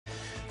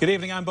Good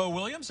evening, I'm Bo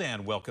Williams,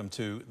 and welcome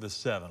to The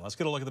 7. Let's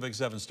get a look at the big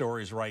 7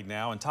 stories right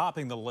now. And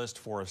topping the list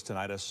for us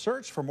tonight, a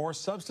search for more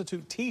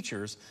substitute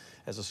teachers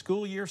as the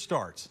school year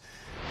starts.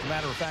 As a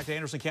matter of fact,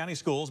 Anderson County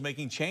Schools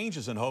making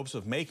changes in hopes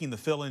of making the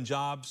fill-in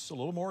jobs a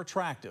little more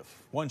attractive.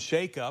 One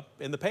shakeup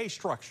in the pay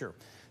structure.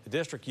 The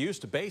district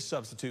used to base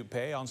substitute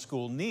pay on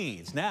school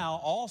needs.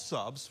 Now, all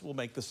subs will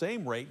make the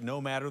same rate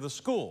no matter the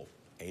school.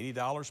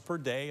 $80 per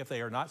day if they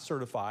are not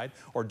certified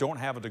or don't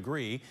have a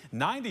degree,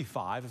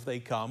 $95 if they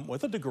come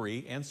with a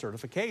degree and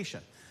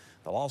certification.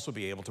 They'll also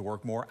be able to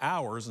work more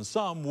hours, and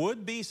some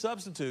would-be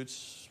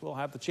substitutes will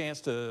have the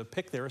chance to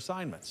pick their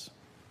assignments.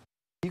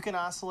 You can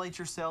isolate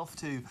yourself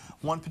to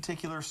one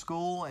particular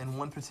school and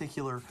one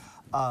particular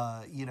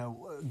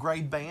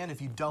grade band.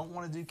 If you don't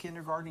want to do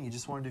kindergarten, you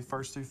just want to do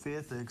 1st through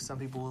 5th. Some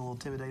people are a little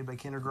intimidated by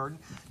kindergarten.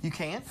 You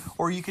can,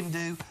 or you can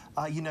do,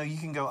 you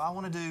can go, I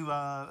want to do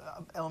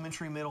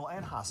elementary, middle,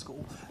 and high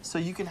school. So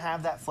you can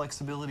have that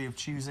flexibility of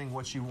choosing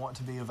what you want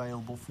to be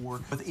available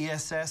for. With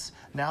ESS,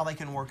 now they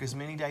can work as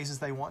many days as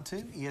they want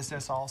to.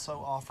 ESS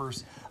also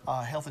offers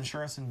health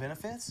insurance and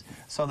benefits,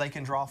 so they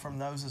can draw from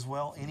those as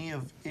well. Any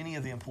of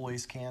the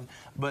employees can,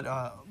 but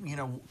a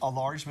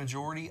large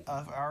majority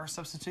of our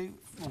substitute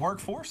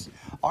workforce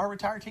are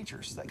retired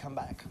teachers that come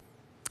back.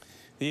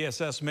 The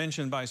ESS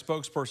mentioned by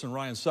spokesperson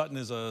Ryan Sutton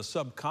is a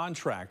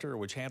subcontractor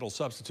which handles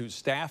substitute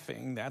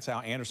staffing. That's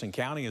how Anderson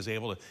County is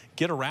able to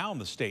get around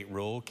the state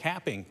rule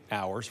capping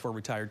hours for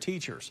retired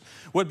teachers.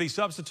 Would-be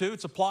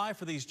substitutes apply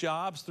for these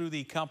jobs through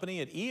the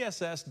company at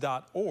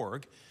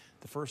ess.org.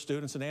 The first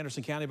students in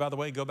Anderson County, by the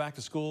way, go back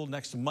to school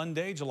next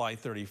Monday, July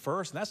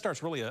 31st. And that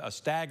starts really a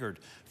staggered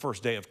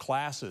first day of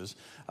classes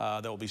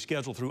that will be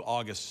scheduled through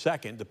August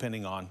 2nd,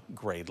 depending on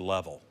grade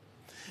level.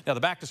 Now,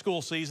 the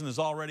back-to-school season is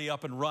already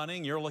up and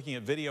running. You're looking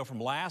at video from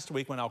last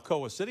week when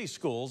Alcoa City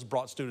Schools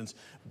brought students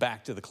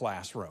back to the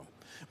classroom.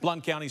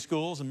 Blount County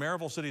Schools and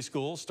Maryville City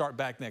Schools start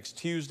back next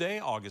Tuesday,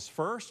 August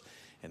 1st.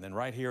 And then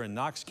right here in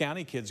Knox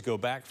County, kids go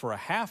back for a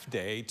half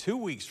day 2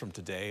 weeks from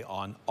today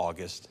on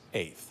August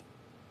 8th.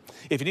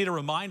 If you need a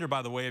reminder,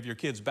 by the way, of your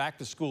kid's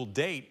back-to-school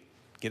date,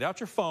 get out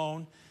your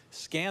phone,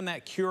 scan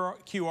that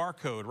QR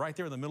code right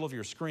there in the middle of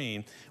your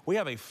screen. We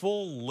have a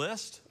full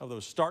list of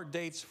those start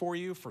dates for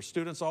you for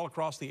students all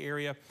across the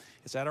area.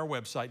 It's at our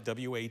website,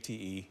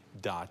 WATE.com.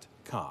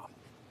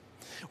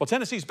 Well,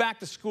 Tennessee's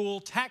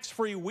back-to-school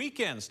tax-free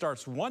weekend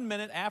starts 1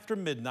 minute after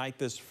midnight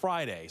this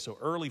Friday, so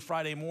early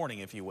Friday morning,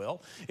 if you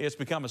will. It's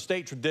become a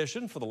state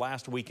tradition for the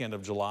last weekend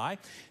of July.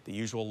 The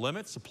usual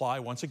limits apply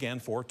once again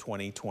for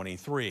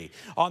 2023.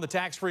 On the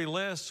tax-free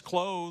list,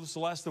 clothes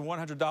less than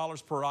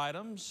 $100 per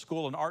item,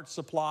 school and art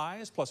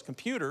supplies, plus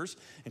computers,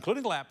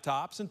 including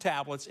laptops and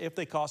tablets, if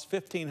they cost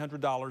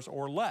 $1,500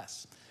 or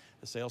less.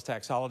 The sales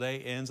tax holiday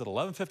ends at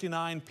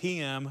 11:59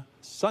 p.m.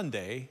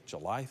 Sunday,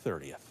 July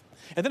 30th.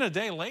 And then a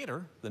day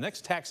later, the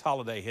next tax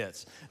holiday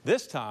hits,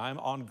 this time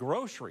on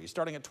groceries,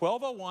 starting at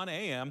 12:01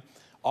 a.m.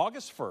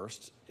 August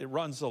 1st. It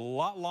runs a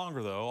lot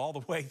longer, though, all the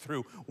way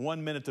through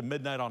 1 minute to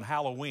midnight on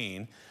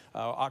Halloween,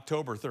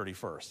 October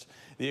 31st.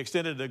 The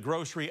extended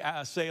grocery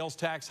sales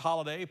tax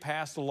holiday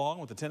passed along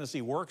with the Tennessee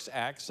Works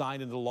Act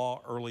signed into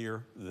law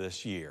earlier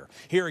this year.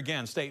 Here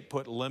again, state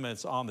put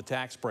limits on the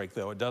tax break,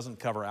 though. It doesn't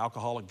cover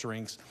alcoholic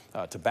drinks,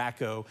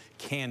 tobacco,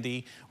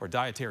 candy, or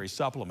dietary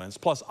supplements,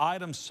 plus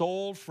items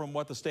sold from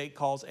what the state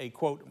calls a,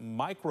 quote,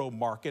 micro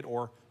market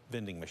or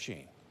vending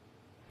machine.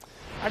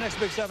 Our next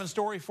Big 7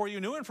 story for you,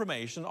 new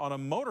information on a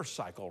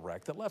motorcycle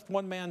wreck that left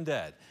one man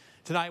dead.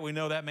 Tonight we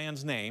know that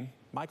man's name,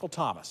 Michael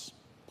Thomas.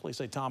 Police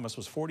say Thomas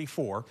was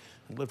 44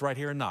 and lived right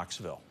here in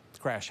Knoxville. The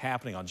crash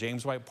happening on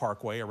James White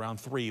Parkway around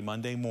 3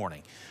 Monday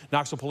morning.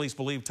 Knoxville police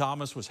believe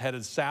Thomas was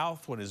headed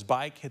south when his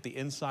bike hit the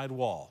inside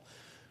wall.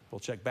 We'll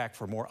check back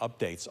for more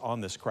updates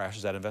on this crash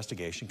as that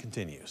investigation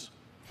continues.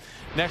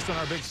 Next on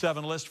our Big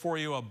 7 list for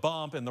you, a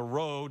bump in the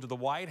road to the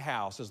White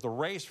House as the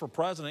race for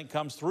president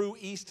comes through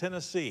East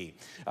Tennessee.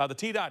 The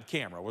TDOT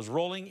camera was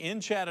rolling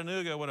in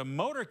Chattanooga when a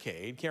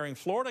motorcade carrying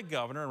Florida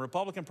governor and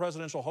Republican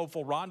presidential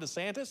hopeful Ron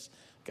DeSantis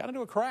got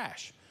into a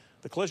crash.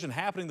 The collision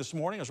happening this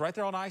morning was right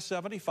there on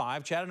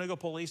I-75. Chattanooga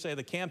police say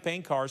the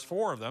campaign cars,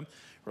 4 of them,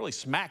 really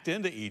smacked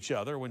into each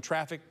other when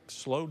traffic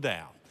slowed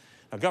down.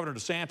 Now, Governor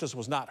DeSantis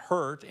was not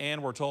hurt,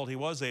 and we're told he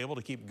was able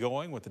to keep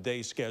going with the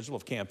day's schedule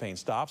of campaign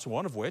stops,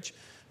 one of which,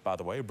 by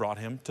the way, brought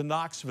him to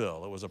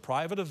Knoxville. It was a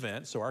private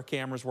event, so our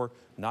cameras were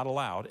not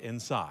allowed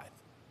inside.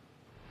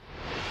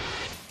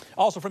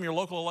 Also from your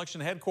local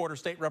election headquarters,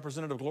 State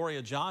Representative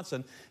Gloria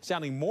Johnson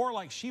sounding more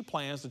like she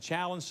plans to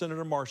challenge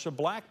Senator Marsha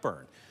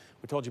Blackburn.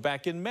 We told you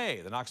back in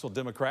May the Knoxville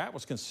Democrat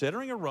was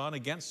considering a run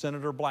against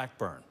Senator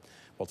Blackburn.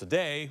 Well,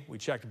 today we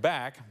checked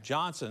back.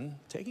 Johnson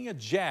taking a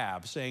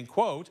jab, saying,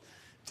 quote,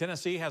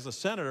 Tennessee has a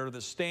senator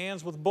that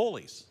stands with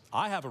bullies.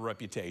 I have a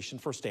reputation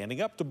for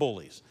standing up to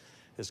bullies.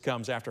 This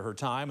comes after her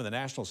time in the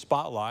national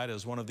spotlight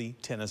as one of the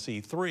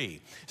Tennessee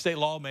Three, state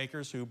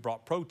lawmakers who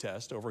brought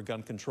protest over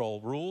gun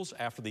control rules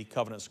after the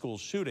Covenant School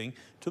shooting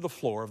to the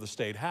floor of the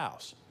State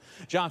House.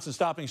 Johnson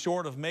stopping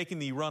short of making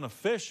the run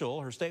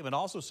official. Her statement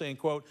also saying,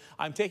 quote,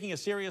 "I'm taking a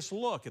serious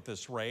look at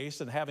this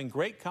race and having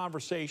great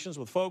conversations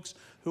with folks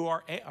who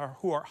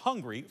are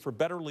hungry for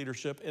better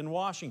leadership in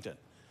Washington."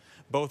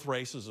 Both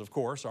races, of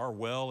course, are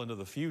well into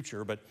the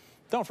future, but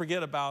don't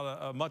forget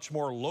about a much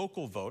more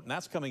local vote, and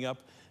that's coming up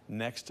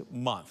next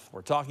month.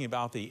 We're talking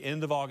about the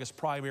end of August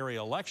primary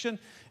election,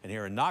 and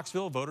here in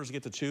Knoxville, voters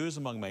get to choose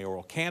among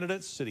mayoral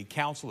candidates, city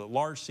council at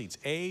large seats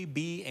A,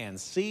 B, and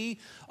C.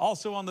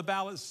 Also on the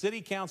ballot,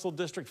 city council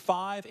district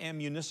 5 and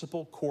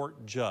municipal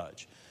court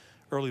judge.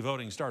 Early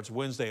voting starts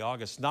Wednesday,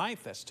 August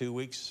 9th. That's 2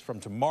 weeks from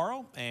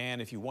tomorrow.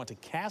 And if you want to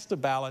cast a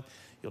ballot,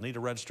 you'll need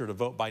to register to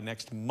vote by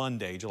next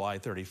Monday, July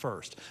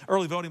 31st.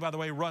 Early voting, by the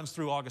way, runs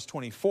through August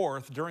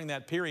 24th. During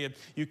that period,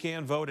 you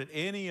can vote at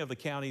any of the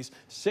county's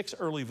 6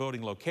 early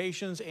voting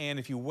locations. And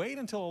if you wait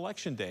until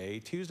Election Day,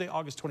 Tuesday,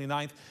 August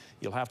 29th,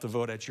 you'll have to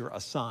vote at your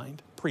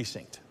assigned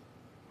precinct.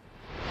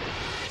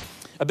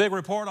 A big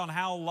report on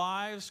how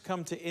lives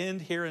come to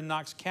end here in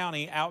Knox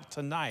County out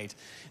tonight.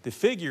 The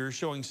figures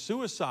showing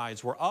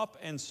suicides were up,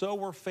 and so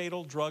were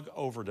fatal drug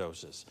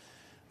overdoses.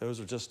 Those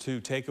are just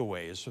 2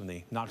 takeaways from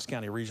the Knox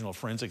County Regional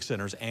Forensic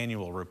Center's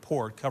annual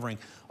report covering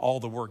all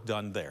the work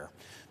done there.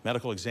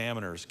 Medical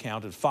examiners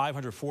counted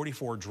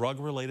 544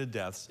 drug-related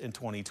deaths in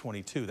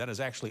 2022. That is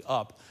actually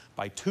up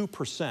by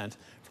 2%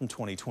 from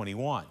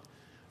 2021.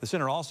 The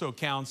center also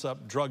counts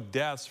up drug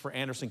deaths for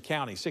Anderson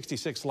County,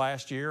 66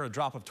 last year, a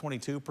drop of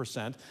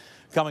 22%,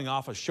 coming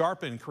off a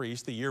sharp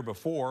increase the year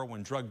before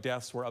when drug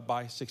deaths were up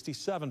by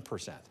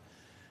 67%.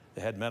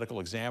 The head medical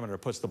examiner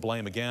puts the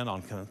blame again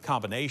on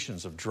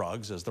combinations of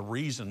drugs as the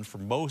reason for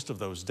most of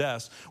those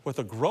deaths, with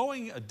a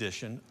growing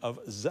addition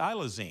of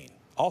xylazine,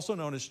 also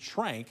known as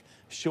tranq,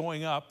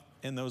 showing up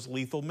in those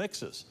lethal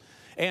mixes.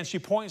 And she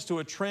points to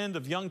a trend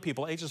of young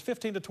people ages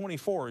 15 to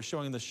 24 as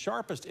showing the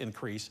sharpest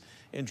increase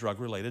in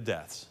drug-related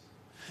deaths.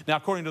 Now,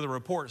 according to the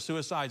report,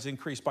 suicides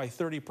increased by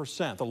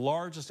 30%, the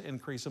largest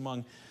increase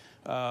among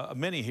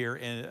many here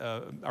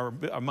or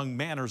among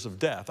manners of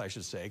death, I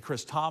should say.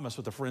 Chris Thomas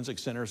with the Forensic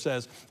Center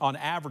says on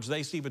average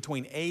they see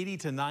between 80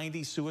 to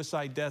 90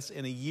 suicide deaths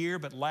in a year,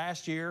 but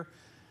last year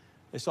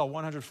they saw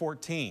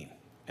 114,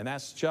 and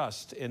that's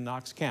just in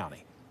Knox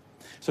County.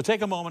 So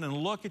take a moment and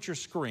look at your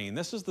screen.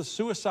 This is the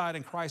Suicide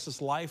and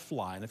Crisis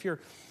Lifeline. If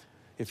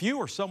you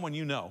or someone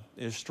you know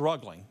is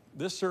struggling,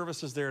 this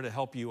service is there to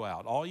help you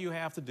out. All you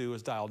have to do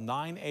is dial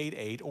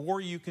 988,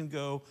 or you can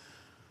go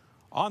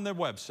on their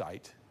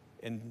website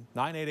in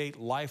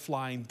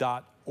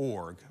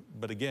 988lifeline.org.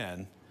 But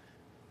again,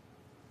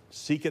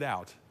 seek it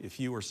out if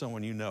you or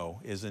someone you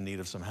know is in need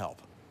of some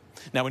help.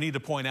 Now, we need to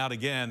point out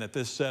again that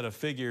this set of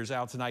figures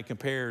out tonight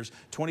compares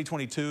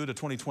 2022 to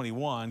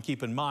 2021.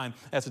 Keep in mind,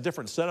 that's a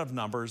different set of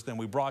numbers than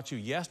we brought you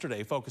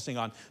yesterday, focusing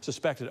on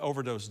suspected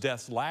overdose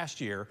deaths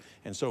last year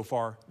and so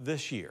far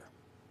this year.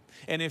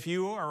 And if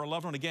you are a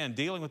loved one, again,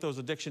 dealing with those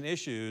addiction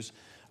issues,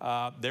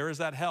 there is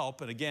that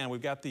help. And again,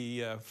 we've got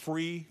the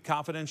free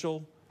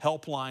confidential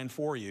helpline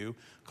for you.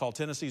 Call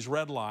Tennessee's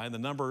Red Line, the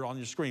number on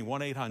your screen,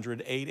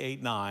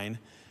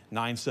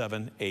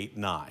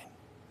 1-800-889-9789.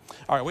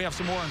 All right, we have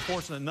some more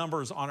unfortunate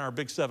numbers on our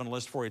Big 7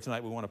 list for you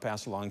tonight we want to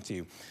pass along to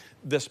you.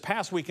 This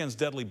past weekend's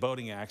deadly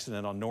boating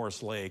accident on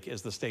Norris Lake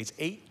is the state's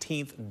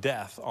 18th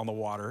death on the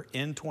water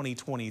in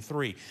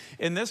 2023.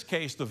 In this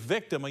case, the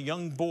victim, a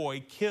young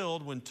boy,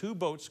 killed when 2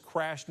 boats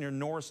crashed near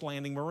Norris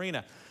Landing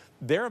Marina.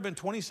 There have been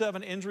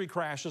 27 injury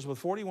crashes with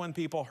 41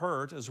 people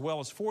hurt, as well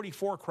as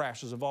 44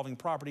 crashes involving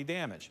property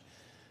damage.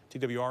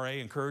 TWRA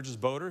encourages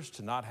boaters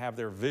to not have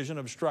their vision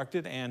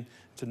obstructed and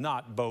to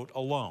not boat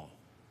alone.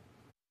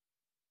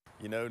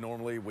 You know,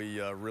 normally we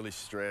really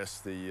stress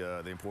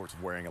the importance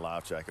of wearing a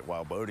life jacket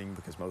while boating,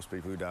 because most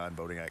people who die in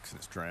boating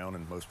accidents drown,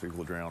 and most people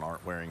who drown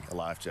aren't wearing a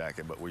life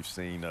jacket. But we've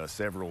seen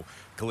several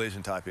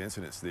collision-type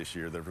incidents this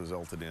year that have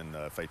resulted in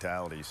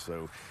fatalities.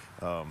 So,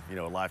 you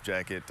know, a life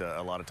jacket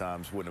a lot of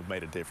times wouldn't have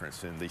made a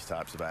difference in these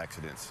types of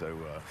accidents. So,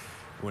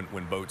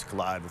 when boats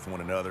collide with one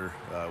another,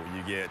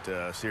 you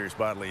get serious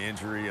bodily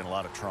injury and a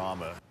lot of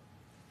trauma.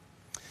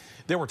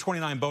 There were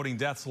 29 boating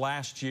deaths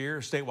last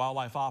year. State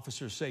wildlife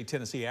officers say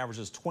Tennessee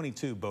averages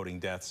 22 boating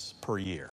deaths per year.